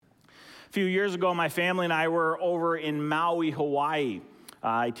A few years ago, my family and I were over in Maui, Hawaii.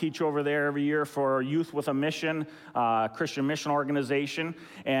 I teach over there every year for Youth with a Mission, Christian mission organization.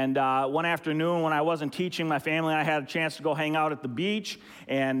 And one afternoon when I wasn't teaching, my family and I had a chance to go hang out at the beach.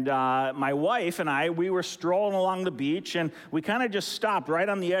 And my wife and I, we were strolling along the beach, and we kind of just stopped right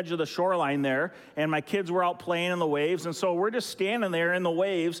on the edge of the shoreline there. And my kids were out playing in the waves. And so we're just standing there in the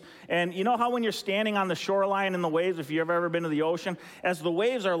waves. And you know how when you're standing on the shoreline in the waves, if you've ever been to the ocean, as the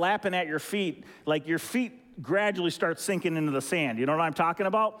waves are lapping at your feet, like your feet gradually start sinking into the sand. You know what I'm talking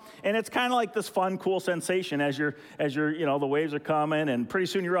about? And it's kind of like this fun, cool sensation as you're, the waves are coming, and pretty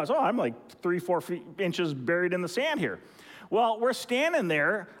soon you realize, oh, I'm like 3-4 inches buried in the sand here. Well, we're standing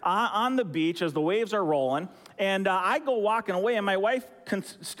there on the beach as the waves are rolling, and I go walking away, and my wife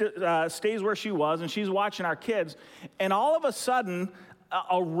stays where she was, and she's watching our kids, and all of a sudden,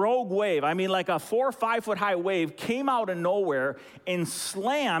 a rogue wave, I mean like a 4 or 5 foot high wave, came out of nowhere and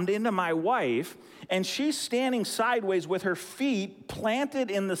slammed into my wife, and she's standing sideways with her feet planted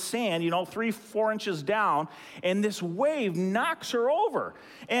in the sand, 3-4 inches down, and this wave knocks her over.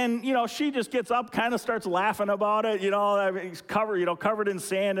 And, she just gets up, kind of starts laughing about it, covered in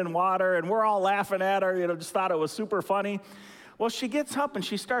sand and water, and we're all laughing at her, just thought it was super funny. Well, she gets up and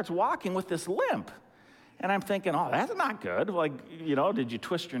she starts walking with this limp. And I'm thinking, oh, that's not good. Like, did you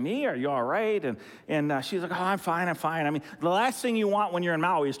twist your knee? Are you all right? And she's like, oh, I'm fine. I mean, the last thing you want when you're in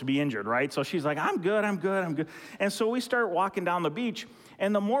Maui is to be injured, right? So she's like, I'm good. And so we start walking down the beach.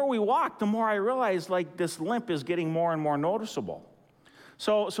 And the more we walk, the more I realize, like, this limp is getting more and more noticeable.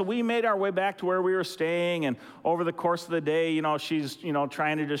 So we made our way back to where we were staying, and over the course of the day, she's,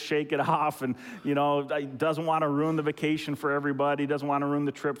 trying to just shake it off, and, doesn't want to ruin the vacation for everybody, doesn't want to ruin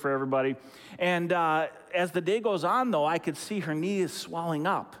the trip for everybody. And as the day goes on, though, I could see her knee is swelling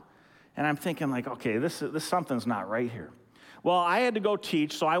up. And I'm thinking, like, okay, this something's not right here. Well, I had to go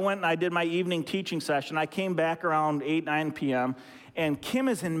teach, so I went and I did my evening teaching session. I came back around 8-9 p.m., and Kim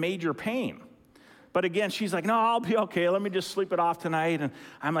is in major pain. But again, she's like, no, I'll be okay. Let me just sleep it off tonight. And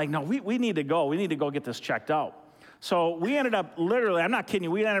I'm like, no, we need to go. We need to go get this checked out. So we ended up literally, I'm not kidding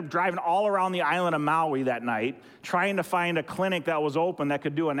you, we ended up driving all around the island of Maui that night, trying to find a clinic that was open that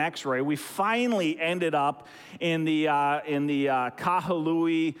could do an x-ray. We finally ended up in the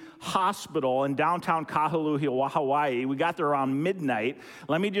Kahului Hospital in downtown Kahului, Hawaii. We got there around midnight.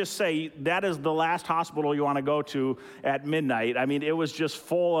 Let me just say, that is the last hospital you want to go to at midnight. I mean, it was just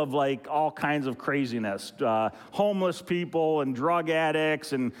full of like all kinds of craziness. Homeless people and drug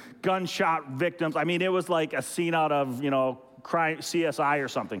addicts and gunshot victims. I mean, it was like a scene out of, crime, CSI or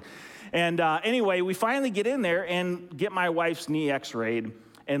something. And anyway, we finally get in there and get my wife's knee x-rayed,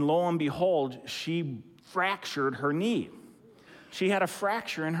 and lo and behold, she fractured her knee. She had a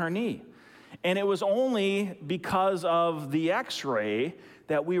fracture in her knee. And it was only because of the x-ray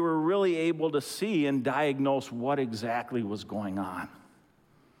that we were really able to see and diagnose what exactly was going on.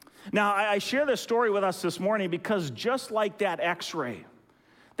 Now, I share this story with us this morning because just like that x-ray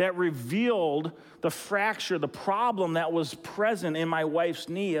that revealed the fracture, the problem that was present in my wife's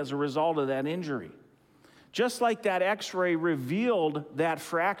knee as a result of that injury, just like that x-ray revealed that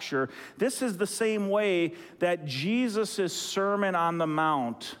fracture, this is the same way that Jesus' Sermon on the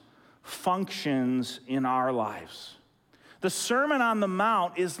Mount functions in our lives. The Sermon on the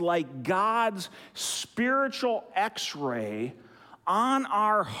Mount is like God's spiritual x-ray on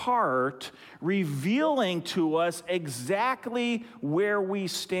our heart, revealing to us exactly where we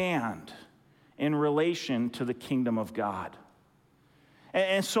stand in relation to the kingdom of God.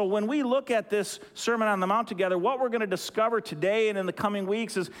 And so when we look at this Sermon on the Mount together, what we're going to discover today and in the coming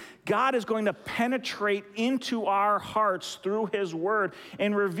weeks is God is going to penetrate into our hearts through His Word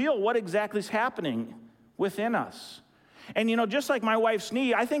and reveal what exactly is happening within us. And just like my wife's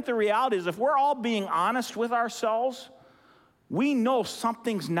knee, I think the reality is if we're all being honest with ourselves, we know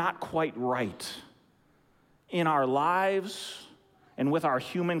something's not quite right in our lives and with our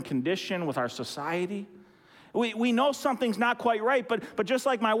human condition, with our society. We know something's not quite right, but just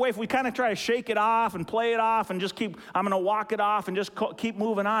like my wife, we kind of try to shake it off and play it off and just I'm going to walk it off and just keep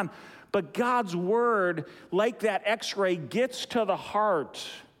moving on. But God's Word, like that x-ray, gets to the heart,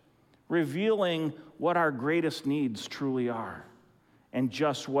 revealing what our greatest needs truly are and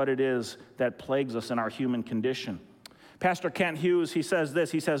just what it is that plagues us in our human condition. Pastor Kent Hughes, he says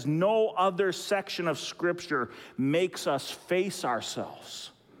this, he says, no other section of Scripture makes us face ourselves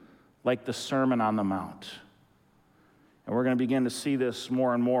like the Sermon on the Mount. And we're going to begin to see this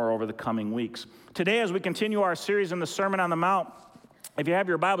more and more over the coming weeks. Today, as we continue our series in the Sermon on the Mount, If you have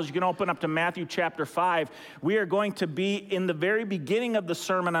your Bibles, you can open up to Matthew chapter 5. We are going to be in the very beginning of the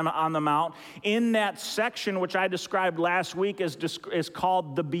Sermon on the Mount, in that section which I described last week is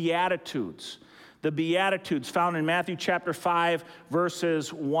called the Beatitudes. The Beatitudes found in Matthew chapter 5,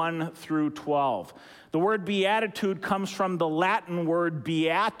 verses 1 through 12. The word beatitude comes from the Latin word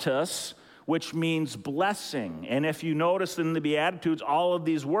beatus, which means blessing. And if you notice in the Beatitudes, all of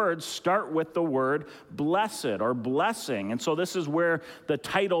these words start with the word blessed or blessing. And so this is where the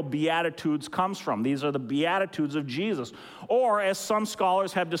title Beatitudes comes from. These are the Beatitudes of Jesus. Or, as some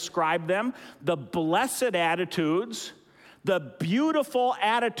scholars have described them, the blessed attitudes, the beautiful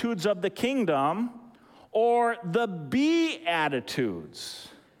attitudes of the kingdom, or the Beatitudes.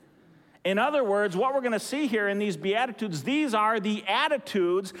 In other words, what we're going to see here in these Beatitudes, these are the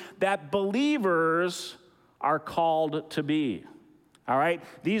attitudes that believers are called to be. All right?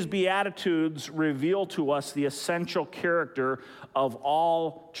 These Beatitudes reveal to us the essential character of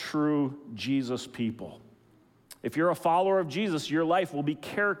all true Jesus people. If you're a follower of Jesus, your life will be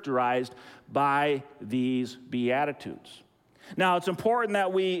characterized by these Beatitudes. Now, it's important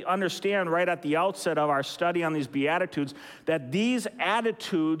that we understand right at the outset of our study on these Beatitudes that these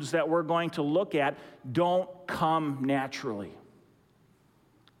attitudes that we're going to look at don't come naturally.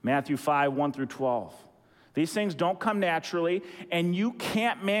 Matthew 5, 1 through 12. These things don't come naturally, and you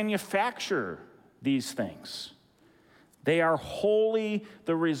can't manufacture these things. They are wholly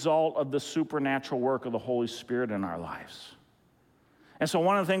the result of the supernatural work of the Holy Spirit in our lives. And so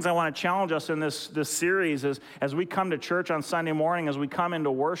one of the things I want to challenge us in this series is, as we come to church on Sunday morning, as we come into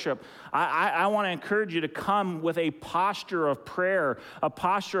worship, I want to encourage you to come with a posture of prayer, a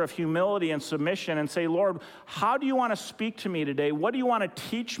posture of humility and submission, and say, Lord, how do you want to speak to me today? What do you want to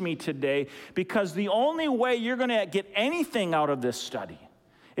teach me today? Because the only way you're going to get anything out of this study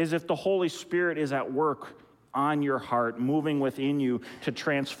is if the Holy Spirit is at work on your heart, moving within you to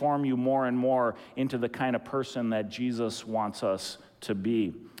transform you more and more into the kind of person that Jesus wants us to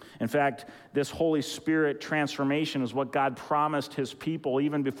be. In fact, this Holy Spirit transformation is what God promised his people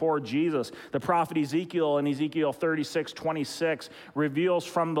even before Jesus. The prophet Ezekiel in Ezekiel 36:26 reveals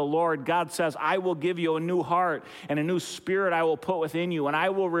from the Lord, God says, I will give you a new heart and a new spirit I will put within you, and I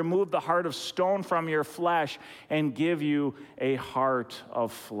will remove the heart of stone from your flesh and give you a heart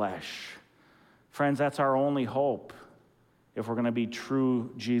of flesh. Friends, that's our only hope if we're going to be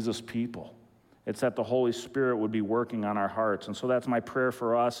true Jesus people. It's that the Holy Spirit would be working on our hearts. And so that's my prayer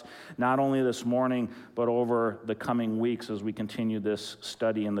for us, not only this morning, but over the coming weeks as we continue this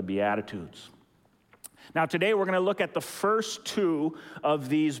study in the Beatitudes. Now, today we're going to look at the first two of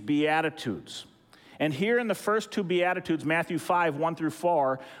these Beatitudes. And here in the first two Beatitudes, Matthew 5, 1 through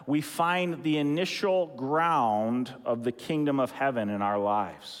 4, we find the initial ground of the kingdom of heaven in our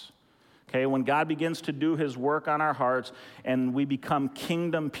lives. Okay, when God begins to do his work on our hearts and we become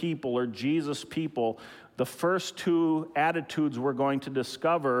kingdom people or Jesus people, the first two attitudes we're going to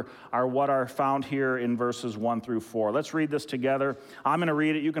discover are what are found here in verses 1 through 4. Let's read this together. I'm going to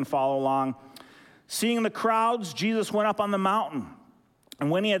read it. You can follow along. Seeing the crowds, Jesus went up on the mountain.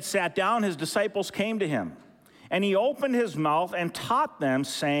 And when he had sat down, his disciples came to him. And he opened his mouth and taught them,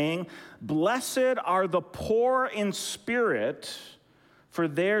 saying, Blessed are the poor in spirit, for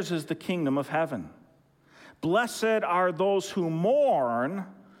theirs is the kingdom of heaven. Blessed are those who mourn,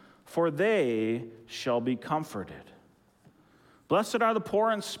 for they shall be comforted. Blessed are the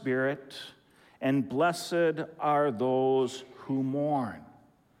poor in spirit, and blessed are those who mourn.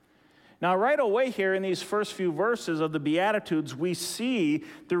 Now, right away here in these first few verses of the Beatitudes, we see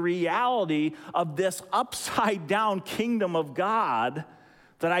the reality of this upside-down kingdom of God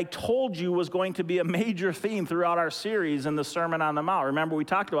that I told you was going to be a major theme throughout our series in the Sermon on the Mount. Remember, we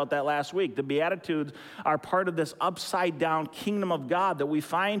talked about that last week. The Beatitudes are part of this upside-down kingdom of God that we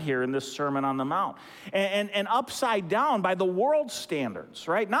find here in this Sermon on the Mount. And upside down by the world's standards,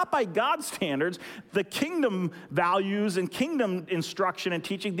 right? Not by God's standards. The kingdom values and kingdom instruction and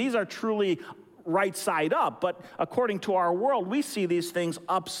teaching, these are truly right side up. But according to our world, we see these things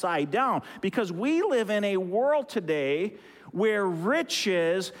upside down because we live in a world today where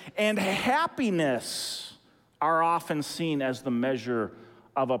riches and happiness are often seen as the measure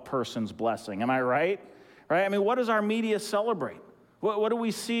of a person's blessing. Am I right? Right? I mean, what does our media celebrate? What do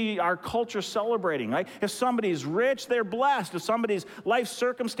we see our culture celebrating, right? If somebody's rich, they're blessed. If somebody's life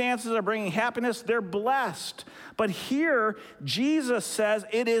circumstances are bringing happiness, they're blessed. But here, Jesus says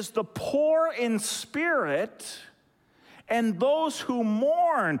it is the poor in spirit and those who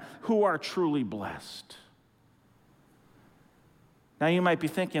mourn who are truly blessed. Now, you might be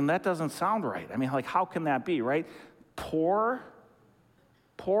thinking, that doesn't sound right. I mean, like, how can that be, right? Poor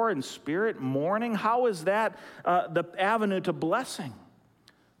in spirit, mourning, how is that the avenue to blessing?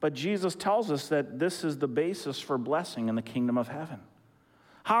 But Jesus tells us that this is the basis for blessing in the kingdom of heaven.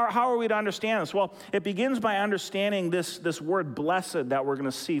 How are we to understand this? Well, it begins by understanding this word blessed that we're going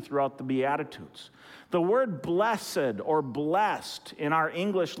to see throughout the Beatitudes. The word blessed or blessed in our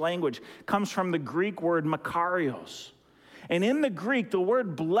English language comes from the Greek word makarios. And in the Greek, the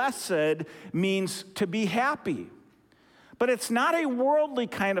word blessed means to be happy. But it's not a worldly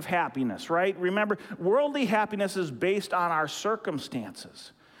kind of happiness, right? Remember, worldly happiness is based on our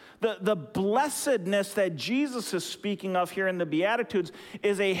circumstances. The blessedness that Jesus is speaking of here in the Beatitudes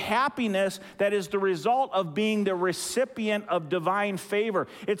is a happiness that is the result of being the recipient of divine favor.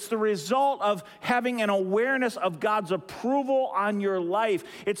 It's the result of having an awareness of God's approval on your life.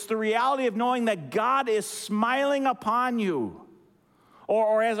 It's the reality of knowing that God is smiling upon you.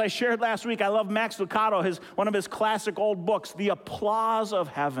 Or as I shared last week, I love Max Lucado, one of his classic old books, The Applause of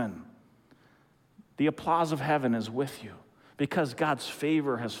Heaven. The applause of heaven is with you, because God's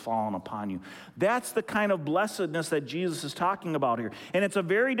favor has fallen upon you. That's the kind of blessedness that Jesus is talking about here. And it's a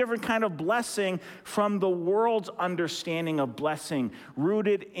very different kind of blessing from the world's understanding of blessing,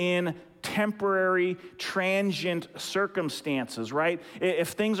 rooted in temporary, transient circumstances, right? If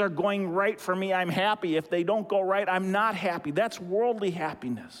things are going right for me, I'm happy. If they don't go right, I'm not happy. That's worldly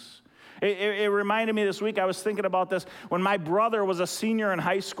happiness. It reminded me this week, I was thinking about this when my brother was a senior in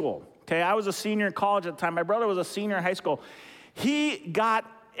high school. Okay, I was a senior in college at the time. My brother was a senior in high school. He got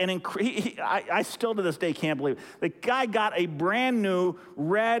I still to this day can't believe it. The guy got a brand new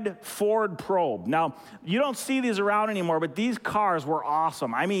red Ford Probe. Now, you don't see these around anymore, but these cars were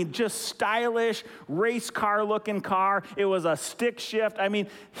awesome. I mean, just stylish, race car looking car. It was a stick shift. I mean,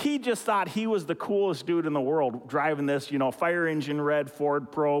 he just thought he was the coolest dude in the world driving this, fire engine red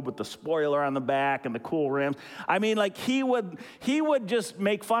Ford Probe with the spoiler on the back and the cool rims. I mean, like he would just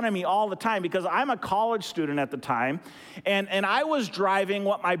make fun of me all the time because I'm a college student at the time, and I was driving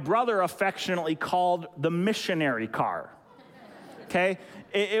what my brother affectionately called the missionary car, okay?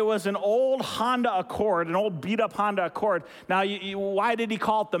 It was an old Honda Accord, an old beat-up Honda Accord. Now, why did he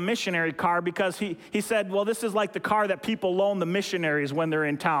call it the missionary car? Because he said, well, this is like the car that people loan the missionaries when they're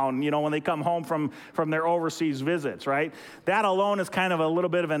in town, when they come home from their overseas visits, right? That alone is kind of a little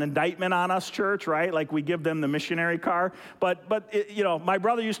bit of an indictment on us, church, right? Like we give them the missionary car. But my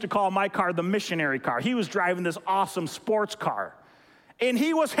brother used to call my car the missionary car. He was driving this awesome sports car. And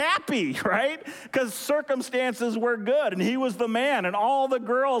he was happy, right? Because circumstances were good, and he was the man, and all the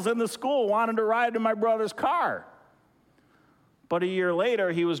girls in the school wanted to ride in my brother's car. But a year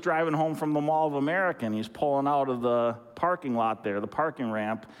later, he was driving home from the Mall of America, and he's pulling out of the parking lot there, the parking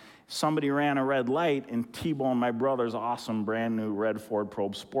ramp. Somebody ran a red light and T-boned my brother's awesome brand new red Ford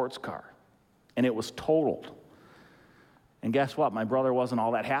Probe sports car. And it was totaled. And guess what? My brother wasn't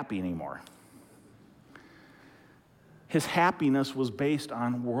all that happy anymore. His happiness was based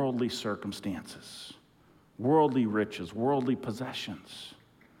on worldly circumstances, worldly riches, worldly possessions.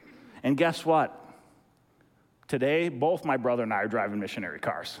 And guess what? Today, both my brother and I are driving missionary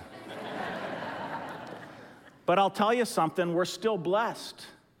cars. But I'll tell you something, we're still blessed.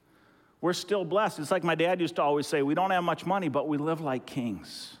 We're still blessed. It's like my dad used to always say, we don't have much money, but we live like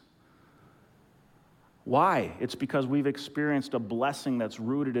kings. Why? It's because we've experienced a blessing that's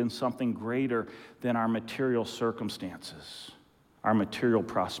rooted in something greater than our material circumstances, our material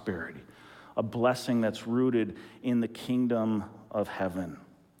prosperity, a blessing that's rooted in the kingdom of heaven.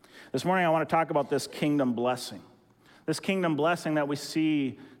 This morning I want to talk about this kingdom blessing. This kingdom blessing that we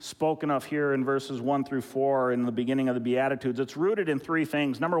see spoken of here in verses 1 through 4 in the beginning of the Beatitudes. It's rooted in three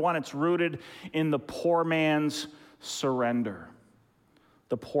things. Number one, it's rooted in the poor man's surrender.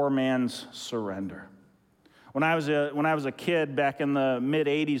 The poor man's surrender. When I was a kid back in the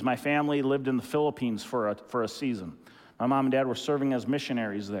mid-'80s, my family lived in the Philippines for a season. My mom and dad were serving as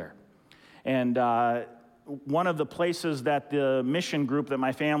missionaries there. And one of the places that the mission group that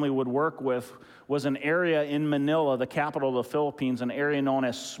my family would work with was an area in Manila, the capital of the Philippines, an area known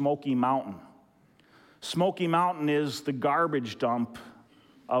as Smoky Mountain. Smoky Mountain is the garbage dump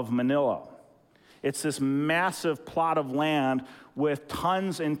of Manila. It's this massive plot of land with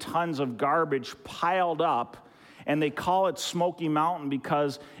tons and tons of garbage piled up, and they call it Smoky Mountain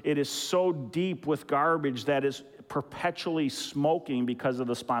because it is so deep with garbage that is perpetually smoking because of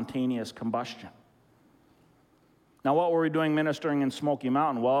the spontaneous combustion. Now, what were we doing ministering in Smoky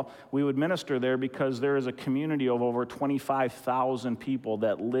Mountain? Well, we would minister there because there is a community of over 25,000 people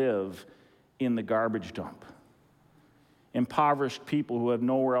that live in the garbage dump. Impoverished people who have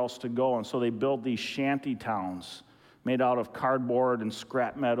nowhere else to go, and so they build these shanty towns made out of cardboard and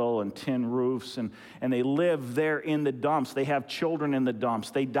scrap metal and tin roofs, and they live there in the dumps. They have children in the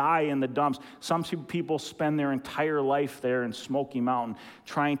dumps. They die in the dumps. Some people spend their entire life there in Smoky Mountain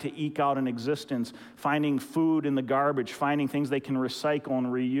trying to eke out an existence, finding food in the garbage, finding things they can recycle and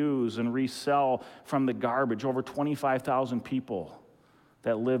reuse and resell from the garbage. Over 25,000 people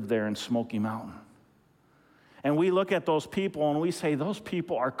that live there in Smoky Mountain. And we look at those people and we say, those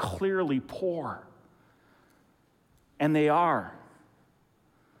people are clearly poor. And they are.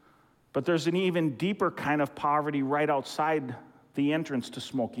 But there's an even deeper kind of poverty right outside the entrance to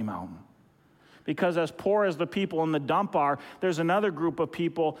Smoky Mountain. Because as poor as the people in the dump are, there's another group of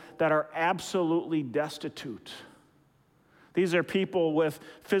people that are absolutely destitute. These are people with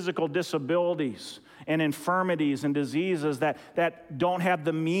physical disabilities and infirmities and diseases that don't have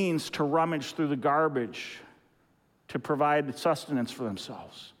the means to rummage through the garbage to provide sustenance for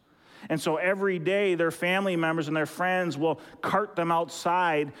themselves. And so every day, their family members and their friends will cart them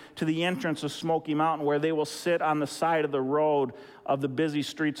outside to the entrance of Smoky Mountain, where they will sit on the side of the road of the busy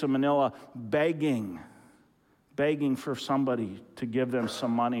streets of Manila, begging for somebody to give them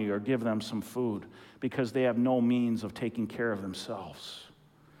some money or give them some food, because they have no means of taking care of themselves.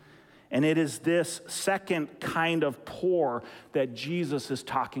 And it is this second kind of poor that Jesus is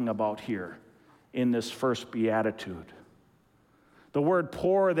talking about here in this first beatitude. The word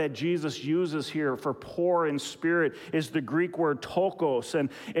poor that Jesus uses here for poor in spirit is the Greek word tokos, and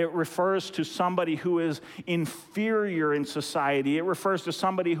it refers to somebody who is inferior in society. It refers to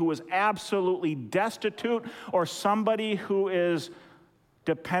somebody who is absolutely destitute, or somebody who is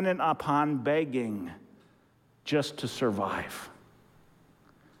dependent upon begging just to survive.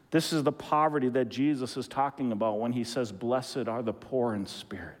 This is the poverty that Jesus is talking about when he says, "Blessed are the poor in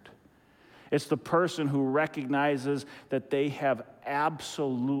spirit." It's the person who recognizes that they have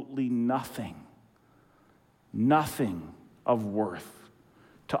absolutely nothing of worth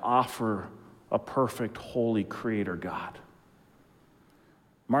to offer a perfect, holy Creator God.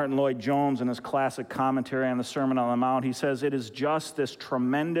 Martin Lloyd-Jones, in his classic commentary on the Sermon on the Mount, he says, "It is just this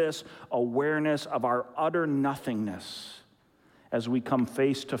tremendous awareness of our utter nothingness as we come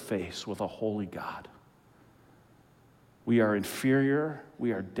face to face with a holy God. We are inferior,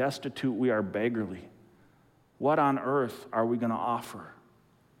 we are destitute, we are beggarly. What on earth are we going to offer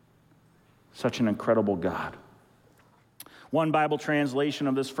such an incredible God?" One Bible translation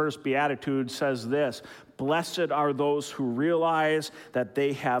of this first beatitude says this: "Blessed are those who realize that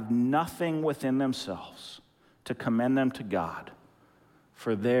they have nothing within themselves to commend them to God,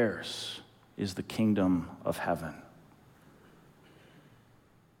 for theirs is the kingdom of heaven."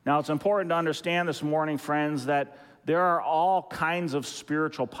 Now, it's important to understand this morning, friends, that there are all kinds of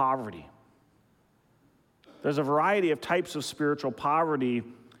spiritual poverty. There's a variety of types of spiritual poverty,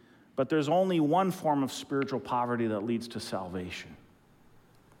 but there's only one form of spiritual poverty that leads to salvation.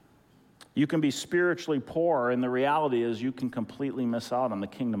 You can be spiritually poor, and the reality is you can completely miss out on the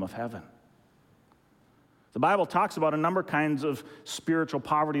kingdom of heaven. The Bible talks about a number of kinds of spiritual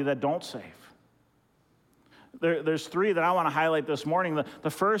poverty that don't save. There's three that I want to highlight this morning. The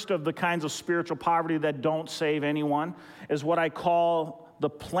first of the kinds of spiritual poverty that don't save anyone is what I call the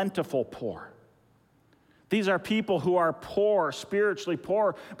plentiful poor. These are people who are poor, spiritually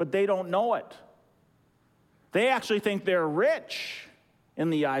poor, but they don't know it. They actually think they're rich in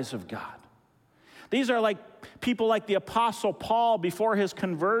the eyes of God. These are like people like the Apostle Paul before his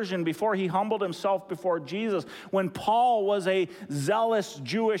conversion, before he humbled himself before Jesus. When Paul was a zealous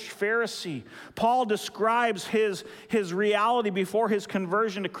Jewish Pharisee, Paul describes his reality before his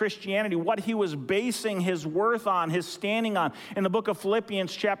conversion to Christianity, what he was basing his worth on, his standing on. In the book of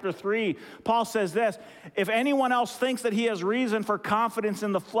Philippians chapter 3, Paul says this: "If anyone else thinks that he has reason for confidence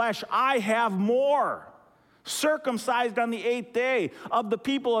in the flesh, I have more. Circumcised on the 8th day, of the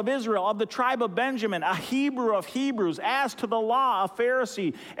people of Israel, of the tribe of Benjamin, a Hebrew of Hebrews, as to the law, a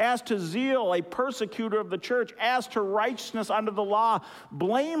Pharisee, as to zeal, a persecutor of the church, as to righteousness under the law,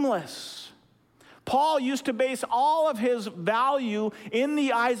 blameless." Paul used to base all of his value in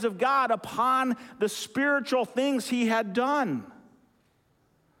the eyes of God upon the spiritual things he had done.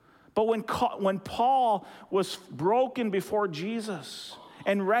 But when Paul was broken before Jesus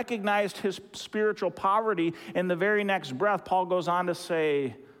and recognized his spiritual poverty, in the very next breath, Paul goes on to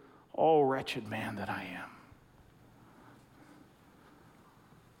say, "Oh, wretched man that I am."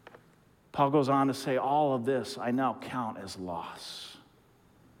 Paul goes on to say, "All of this I now count as loss,"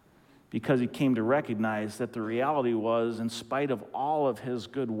 because he came to recognize that the reality was, in spite of all of his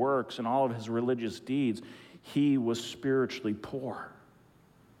good works and all of his religious deeds, he was spiritually poor.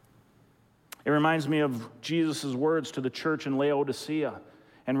 It reminds me of Jesus' words to the church in Laodicea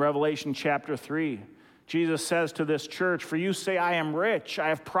in Revelation chapter 3. Jesus says to this church, "For you say, I am rich, I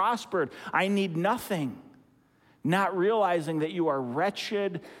have prospered, I need nothing," not realizing that you are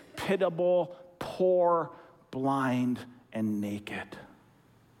wretched, pitiable, poor, blind, and naked.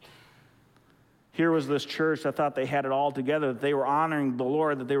 Here was this church that thought they had it all together, that they were honoring the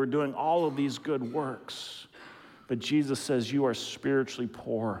Lord, that they were doing all of these good works. But Jesus says, you are spiritually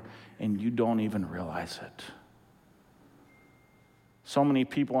poor, and you don't even realize it. So many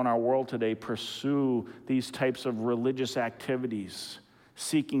people in our world today pursue these types of religious activities,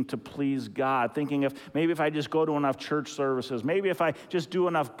 seeking to please God, thinking maybe if I just go to enough church services, maybe if I just do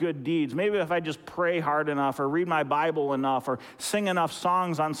enough good deeds, maybe if I just pray hard enough or read my Bible enough or sing enough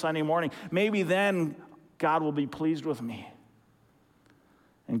songs on Sunday morning, maybe then God will be pleased with me.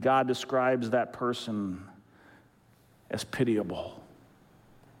 And God describes that person as pitiable.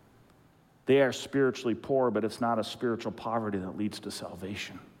 They are spiritually poor, but it's not a spiritual poverty that leads to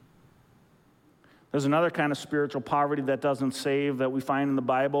salvation. There's another kind of spiritual poverty that doesn't save that we find in the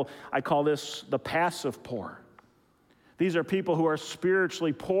Bible. I call this the passive poor. These are people who are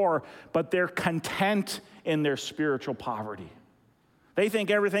spiritually poor, but they're content in their spiritual poverty. They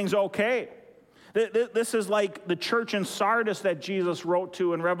think everything's okay. This is like the church in Sardis that Jesus wrote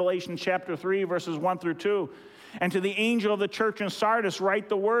to in Revelation chapter 3, verses 1 through 2. And to the angel of the church in Sardis write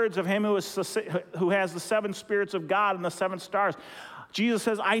the words of him who has the seven spirits of God and the seven stars. Jesus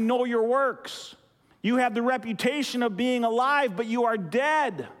says, I know your works. You have the reputation of being alive, but you are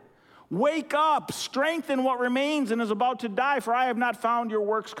dead. Wake up, strengthen what remains and is about to die, for I have not found your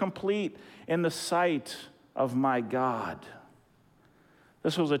works complete in the sight of my God.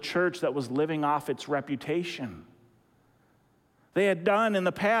 This was a church that was living off its reputation. They had done in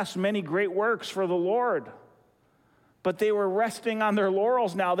the past many great works for the Lord, but they were resting on their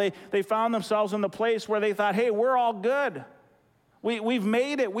laurels now. They found themselves in the place where they thought, hey, we're all good. We've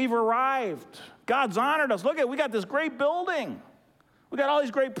made it. We've arrived. God's honored us. Look we got this great building. We got all these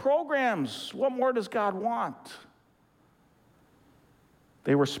great programs. What more does God want?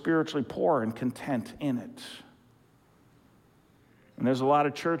 They were spiritually poor and content in it. And there's a lot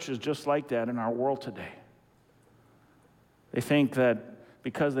of churches just like that in our world today. They think that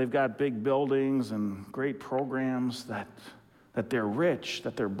because they've got big buildings and great programs that they're rich,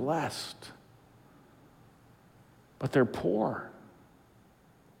 that they're blessed. But they're poor.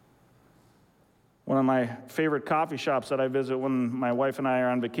 One of my favorite coffee shops that I visit when my wife and I are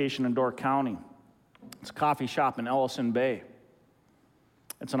on vacation in Door County, it's a coffee shop in Ellison Bay.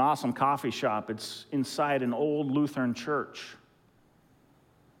 It's an awesome coffee shop. It's inside an old Lutheran church.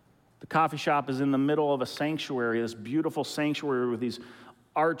 The coffee shop is in the middle of a sanctuary, this beautiful sanctuary with these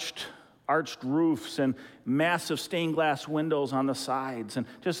arched roofs and massive stained glass windows on the sides and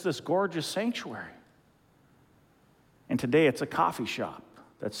just this gorgeous sanctuary. And today it's a coffee shop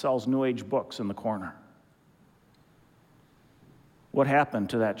that sells New Age books in the corner. What happened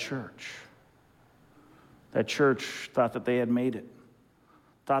to that church? That church thought that they had made it,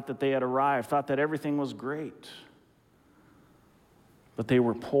 thought that they had arrived, thought that everything was great. But they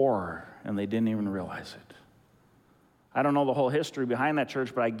were poor, and they didn't even realize it. I don't know the whole history behind that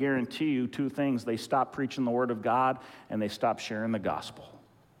church, but I guarantee you two things. They stopped preaching the Word of God, and they stopped sharing the gospel.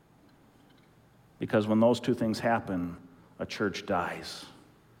 Because when those two things happen, a church dies.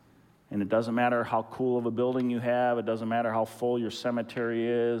 And it doesn't matter how cool of a building you have. It doesn't matter how full your cemetery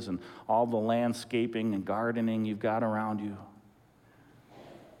is and all the landscaping and gardening you've got around you.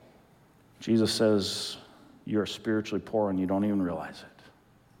 Jesus says you're spiritually poor and you don't even realize it.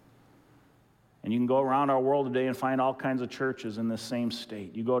 And you can go around our world today and find all kinds of churches in this same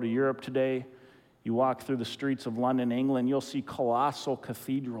state. You go to Europe today, you walk through the streets of London, England, you'll see colossal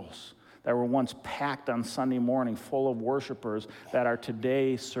cathedrals that were once packed on Sunday morning full of worshipers that are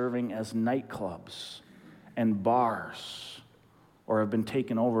today serving as nightclubs and bars or have been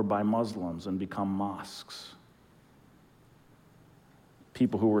taken over by Muslims and become mosques.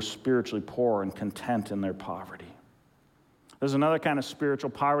 People who were spiritually poor and content in their poverty. There's another kind of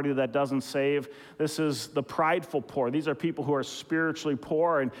spiritual poverty that doesn't save. This is the prideful poor. These are people who are spiritually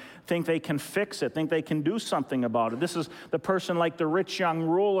poor and think they can fix it, think they can do something about it. This is the person like the rich young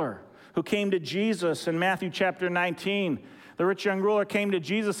ruler who came to Jesus in Matthew chapter 19. The rich young ruler came to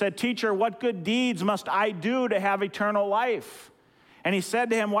Jesus and said, "Teacher, what good deeds must I do to have eternal life?" And he said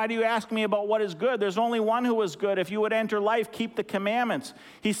to him, "Why do you ask me about what is good? There's only one who is good. If you would enter life, keep the commandments."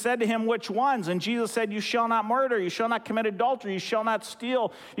 He said to him, "Which ones?" And Jesus said, "You shall not murder, you shall not commit adultery, you shall not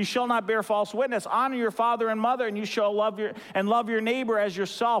steal, you shall not bear false witness, honor your father and mother, and you shall love your neighbor as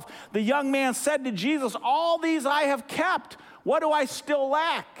yourself." The young man said to Jesus, "All these I have kept. What do I still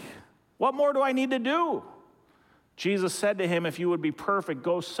lack? What more do I need to do?" Jesus said to him, if you would be perfect,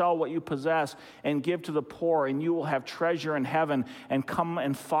 go sell what you possess and give to the poor, and you will have treasure in heaven, and come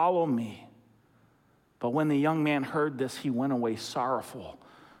and follow me. But when the young man heard this, he went away sorrowful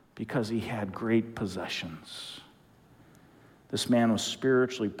because he had great possessions. This man was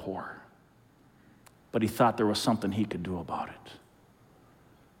spiritually poor, but he thought there was something he could do about it.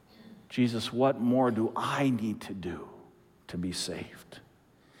 Jesus, what more do I need to do to be saved?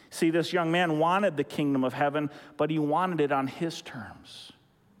 See, this young man wanted the kingdom of heaven, but he wanted it on his terms.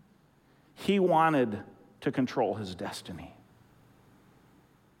 He wanted to control his destiny.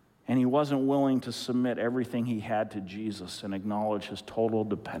 And he wasn't willing to submit everything he had to Jesus and acknowledge his total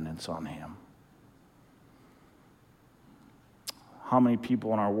dependence on him. How many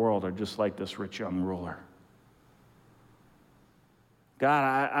people in our world are just like this rich young ruler?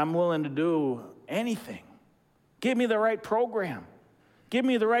 God, I'm willing to do anything. Give me the right program. Give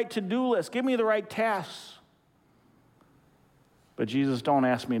me the right to-do list. Give me the right tasks. But Jesus, don't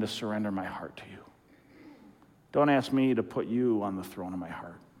ask me to surrender my heart to you. Don't ask me to put you on the throne of my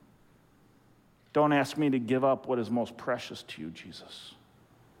heart. Don't ask me to give up what is most precious to you, Jesus.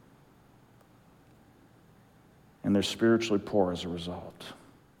 And they're spiritually poor as a result.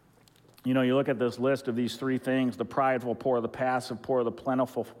 You know, you look at this list of these three things, the prideful poor, the passive poor, the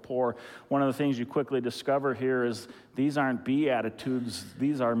plentiful poor. One of the things you quickly discover here is these aren't Beatitudes,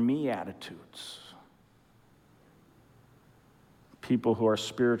 these are me attitudes. People who are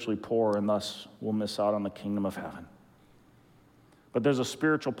spiritually poor and thus will miss out on the kingdom of heaven. But there's a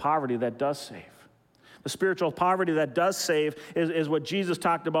spiritual poverty that does save. The spiritual poverty that does save is what Jesus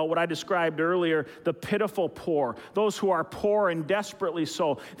talked about, what I described earlier, the pitiful poor, those who are poor and desperately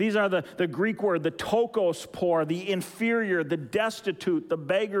so. These are the Greek word, the tokos poor, the inferior, the destitute, the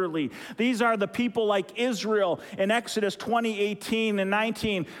beggarly. These are the people like Israel in Exodus 20:18 and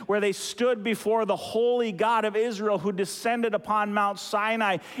 19, where they stood before the holy God of Israel who descended upon Mount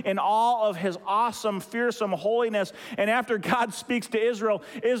Sinai in all of his awesome, fearsome holiness. And after God speaks to Israel,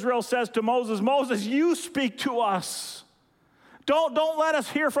 Israel says to Moses, Moses, you speak to us. Don't let us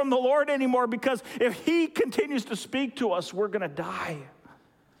hear from the Lord anymore, because if he continues to speak to us, we're going to die.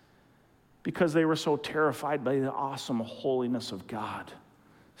 Because they were so terrified by the awesome holiness of God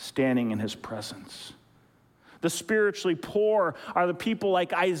standing in his presence. The spiritually poor are the people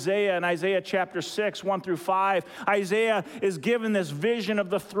like Isaiah in Isaiah chapter 6, 1 through 5. Isaiah is given this vision of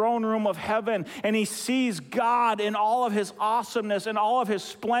the throne room of heaven, and he sees God in all of his awesomeness and all of his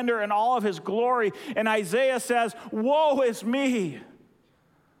splendor and all of his glory. And Isaiah says, woe is me,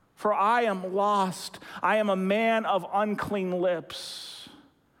 for I am lost. I am a man of unclean lips,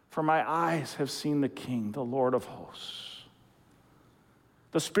 for my eyes have seen the King, the Lord of hosts.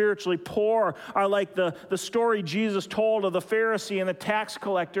 The spiritually poor are like the story Jesus told of the Pharisee and the tax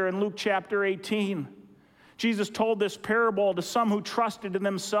collector in Luke chapter 18. Jesus told this parable to some who trusted in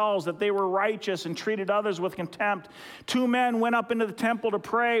themselves that they were righteous and treated others with contempt. Two men went up into the temple to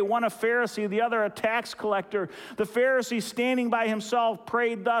pray, one a Pharisee, the other a tax collector. The Pharisee, standing by himself,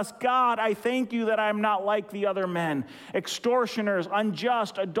 prayed thus, God, I thank you that I am not like the other men, extortioners,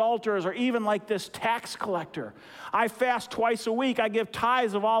 unjust, adulterers, or even like this tax collector. I fast twice a week. I give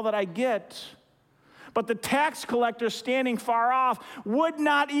tithes of all that I get. But the tax collector, standing far off, would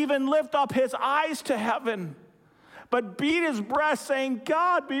not even lift up his eyes to heaven, but beat his breast, saying,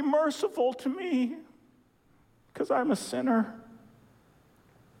 God, be merciful to me, because I'm a sinner.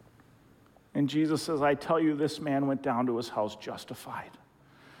 And Jesus says, I tell you, this man went down to his house justified,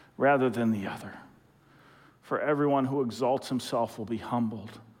 rather than the other. For everyone who exalts himself will be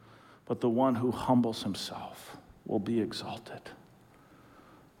humbled, but the one who humbles himself will be exalted.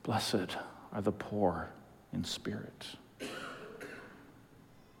 Blessed are the poor in spirit.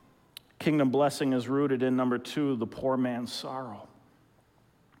 Kingdom blessing is rooted in, number 2, the poor man's sorrow.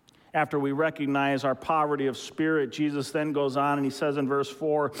 After we recognize our poverty of spirit, Jesus then goes on and he says in verse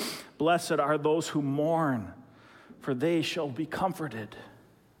 4, blessed are those who mourn, for they shall be comforted.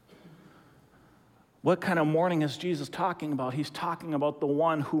 What kind of mourning is Jesus talking about? He's talking about the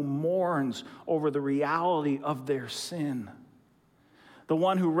one who mourns over the reality of their sin. The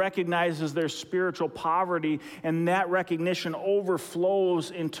one who recognizes their spiritual poverty, and that recognition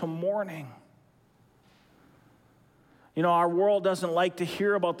overflows into mourning. You know, our world doesn't like to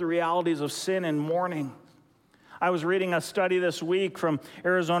hear about the realities of sin and mourning. I was reading a study this week from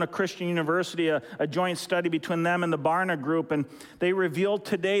Arizona Christian University, a joint study between them and the Barna Group, and they revealed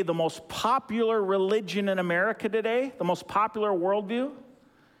today the most popular religion in America today, the most popular worldview.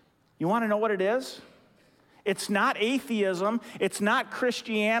 You want to know what it is? It's not atheism. It's not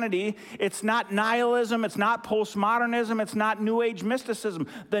Christianity. It's not nihilism. It's not postmodernism. It's not New Age mysticism.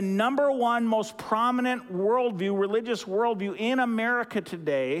 The number one most prominent worldview, religious worldview in America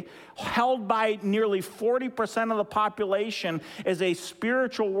today, held by nearly 40% of the population, is a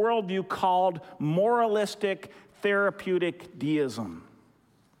spiritual worldview called moralistic therapeutic deism.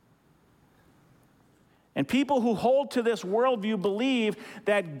 And people who hold to this worldview believe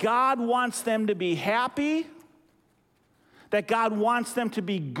that God wants them to be happy, that God wants them to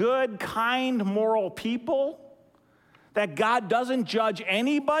be good, kind, moral people, that God doesn't judge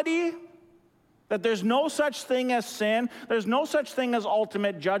anybody, that there's no such thing as sin, there's no such thing as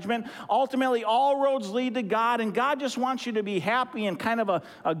ultimate judgment. Ultimately, all roads lead to God, and God just wants you to be happy and kind of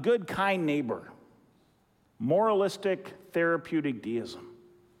a good, kind neighbor. Moralistic therapeutic deism.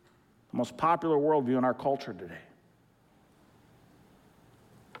 The most popular worldview in our culture today.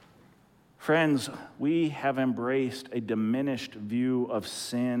 Friends, we have embraced a diminished view of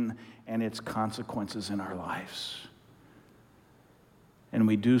sin and its consequences in our lives. And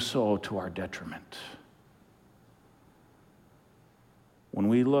we do so to our detriment. When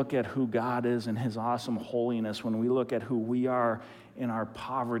we look at who God is in his awesome holiness, when we look at who we are in our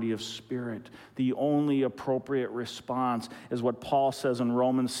poverty of spirit, the only appropriate response is what Paul says in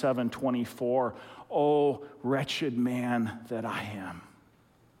Romans 7:24, "Oh, wretched man that I am,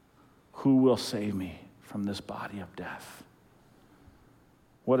 who will save me from this body of death?"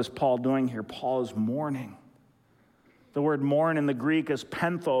 What is Paul doing here? Paul is mourning. The word mourn in the Greek is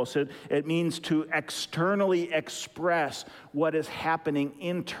penthos. It means to externally express what is happening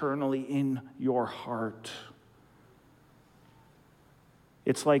internally in your heart.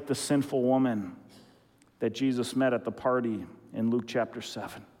 It's like the sinful woman that Jesus met at the party in Luke chapter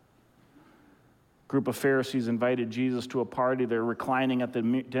 7. A group of Pharisees invited Jesus to a party. They're reclining at the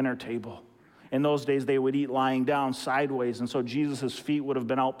dinner table. In those days, they would eat lying down sideways, and so Jesus' feet would have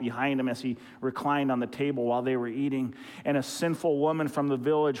been out behind him as he reclined on the table while they were eating. And a sinful woman from the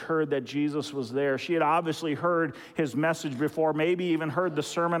village heard that Jesus was there. She had obviously heard his message before, maybe even heard the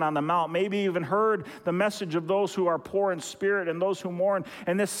Sermon on the Mount, maybe even heard the message of those who are poor in spirit and those who mourn.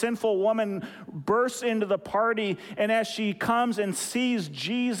 And this sinful woman bursts into the party, and as she comes and sees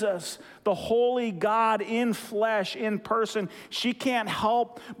Jesus, the holy God in flesh, in person, she can't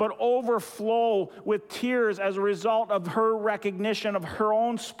help but overflow with tears as a result of her recognition of her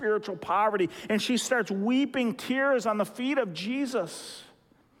own spiritual poverty. And she starts weeping tears on the feet of Jesus.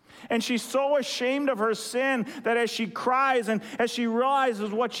 And she's so ashamed of her sin that as she cries and as she realizes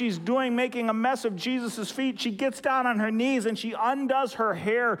what she's doing, making a mess of Jesus' feet, she gets down on her knees and she undoes her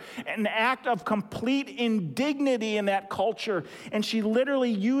hair, an act of complete indignity in that culture. And she literally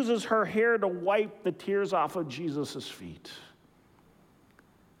uses her hair to wipe the tears off of Jesus' feet.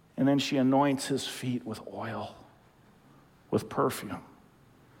 And then she anoints his feet with oil, with perfume,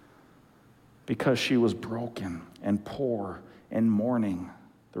 because she was broken and poor and mourning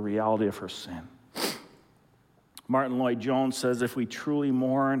the reality of her sin. Martin Lloyd-Jones says, "If we truly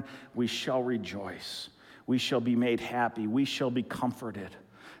mourn, we shall rejoice. We shall be made happy. We shall be comforted.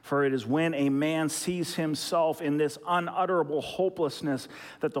 For it is when a man sees himself in this unutterable hopelessness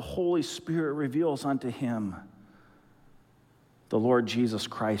that the Holy Spirit reveals unto him the Lord Jesus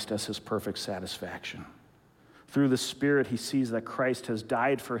Christ as his perfect satisfaction. Through the Spirit, he sees that Christ has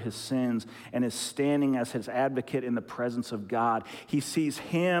died for his sins and is standing as his advocate in the presence of God. He sees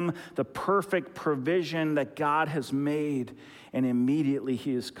him, the perfect provision that God has made, and immediately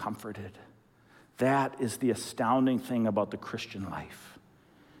he is comforted." That is the astounding thing about the Christian life.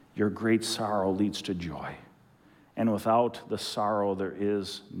 Your great sorrow leads to joy, and without the sorrow, there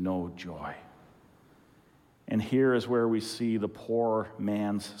is no joy. And here is where we see the poor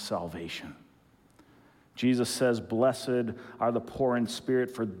man's salvation. Jesus says, "Blessed are the poor in spirit,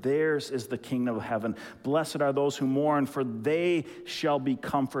 for theirs is the kingdom of heaven. Blessed are those who mourn, for they shall be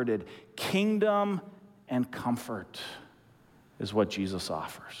comforted." Kingdom and comfort is what Jesus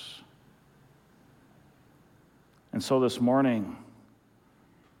offers. And so this morning,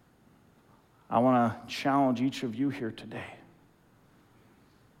 I want to challenge each of you here today.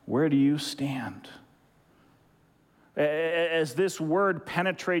 Where do you stand? As this word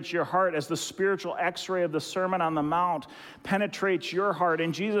penetrates your heart, as the spiritual x-ray of the Sermon on the Mount penetrates your heart,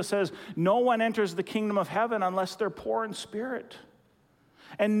 and Jesus says, no one enters the kingdom of heaven unless they're poor in spirit.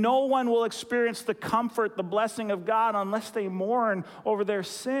 And no one will experience the comfort, the blessing of God unless they mourn over their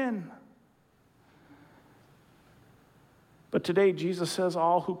sin. But today, Jesus says,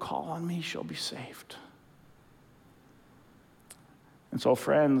 all who call on me shall be saved. And so,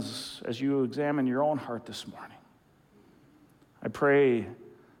 friends, as you examine your own heart this morning, I pray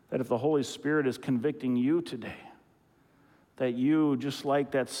that if the Holy Spirit is convicting you today, that you, just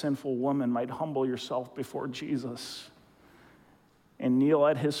like that sinful woman, might humble yourself before Jesus and kneel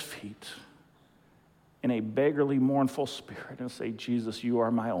at his feet in a beggarly, mournful spirit and say, Jesus, you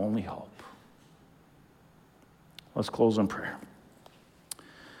are my only hope. Let's close in prayer.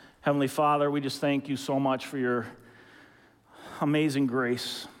 Heavenly Father, we just thank you so much for your amazing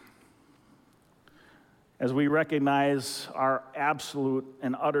grace. As we recognize our absolute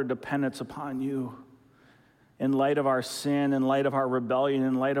and utter dependence upon you, in light of our sin, in light of our rebellion,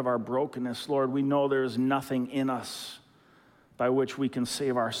 in light of our brokenness, Lord, we know there is nothing in us by which we can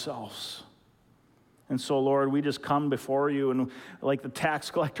save ourselves. And so, Lord, we just come before you, and like the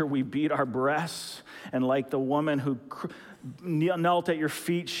tax collector, we beat our breasts, and like the woman who knelt at your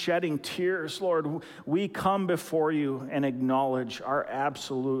feet shedding tears, Lord, we come before you and acknowledge our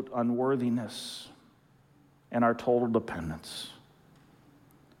absolute unworthiness and our total dependence.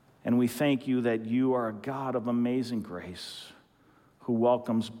 And we thank you that you are a God of amazing grace who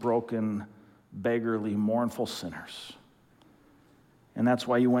welcomes broken, beggarly, mournful sinners. And that's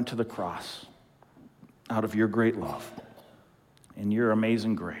why you went to the cross, out of your great love and your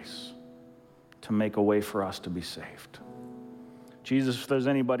amazing grace, to make a way for us to be saved. Jesus, if there's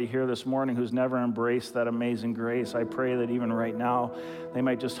anybody here this morning who's never embraced that amazing grace, I pray that even right now, they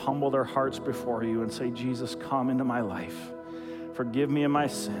might just humble their hearts before you and say, Jesus, come into my life. Forgive me of my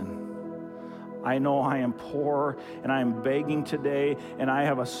sin. I know I am poor and I am begging today, and I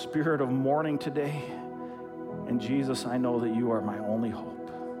have a spirit of mourning today. And Jesus, I know that you are my only hope.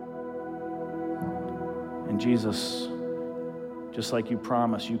 And Jesus, just like you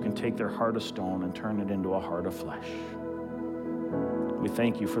promised, you can take their heart of stone and turn it into a heart of flesh. We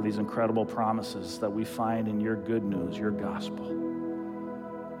thank you for these incredible promises that we find in your good news, your gospel.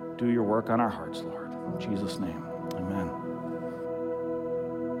 Do your work on our hearts, Lord. In Jesus' name, amen.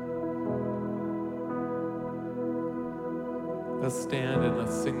 Let's stand and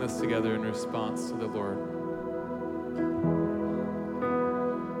let's sing this together in response to the Lord.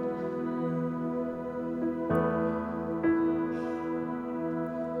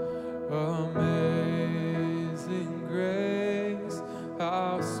 Amazing grace,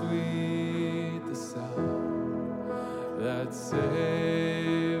 how sweet the sound that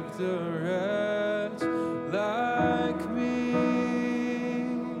saved a wretch like me.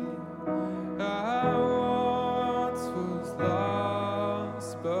 I once was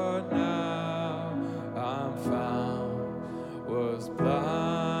lost, but now I'm found, was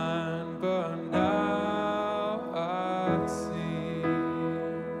blind, but now I see.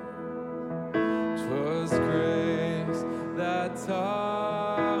 'Twas grace that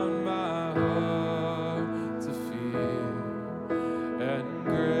taught my heart to fear, and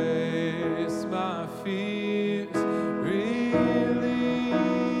grace my fears relieved.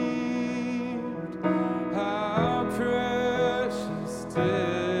 How precious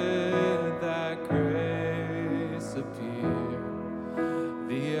did that grace appear,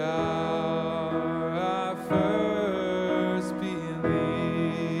 the hour I first believed.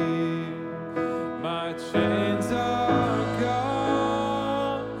 My chains are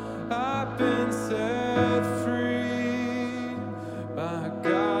gone, I've been set free. My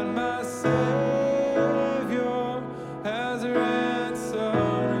God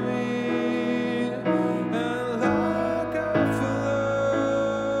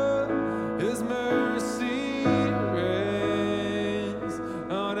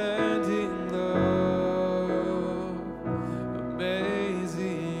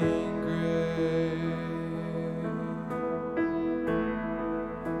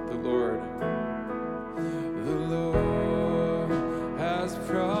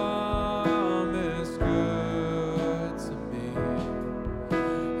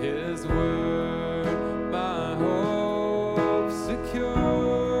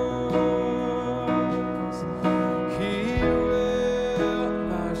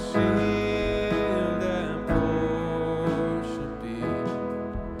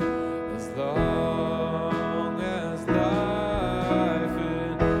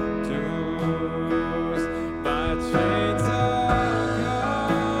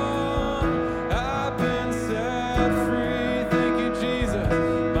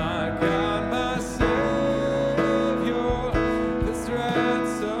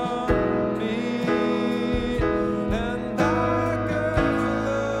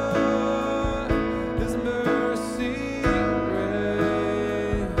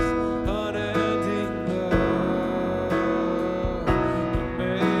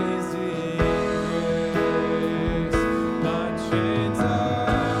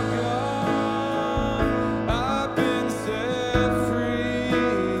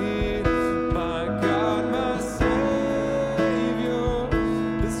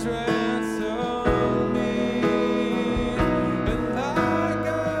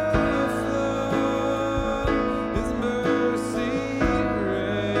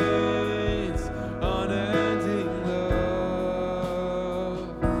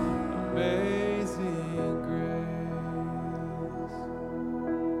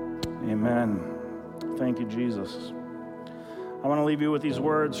Amen. Thank you, Jesus. I want to leave you with these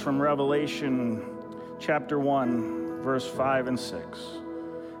words from Revelation chapter 1, verse 5 and 6.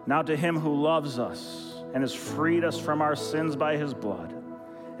 Now to him who loves us and has freed us from our sins by his blood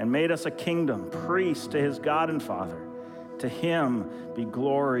and made us a kingdom, priest to his God and Father, to him be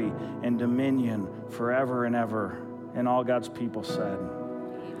glory and dominion forever and ever. And all God's people said,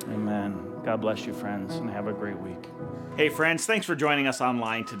 amen. God bless you, friends, and have a great week. Hey, friends, thanks for joining us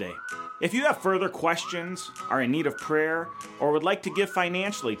online today. If you have further questions, are in need of prayer, or would like to give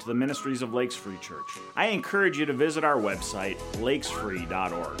financially to the ministries of Lakes Free Church, I encourage you to visit our website,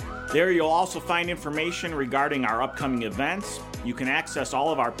 lakesfree.org. There you'll also find information regarding our upcoming events. You can access all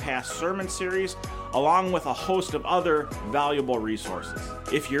of our past sermon series, along with a host of other valuable resources.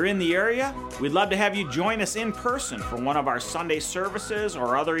 If you're in the area, we'd love to have you join us in person for one of our Sunday services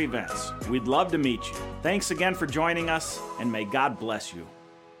or other events. We'd love to meet you. Thanks again for joining us, and may God bless you.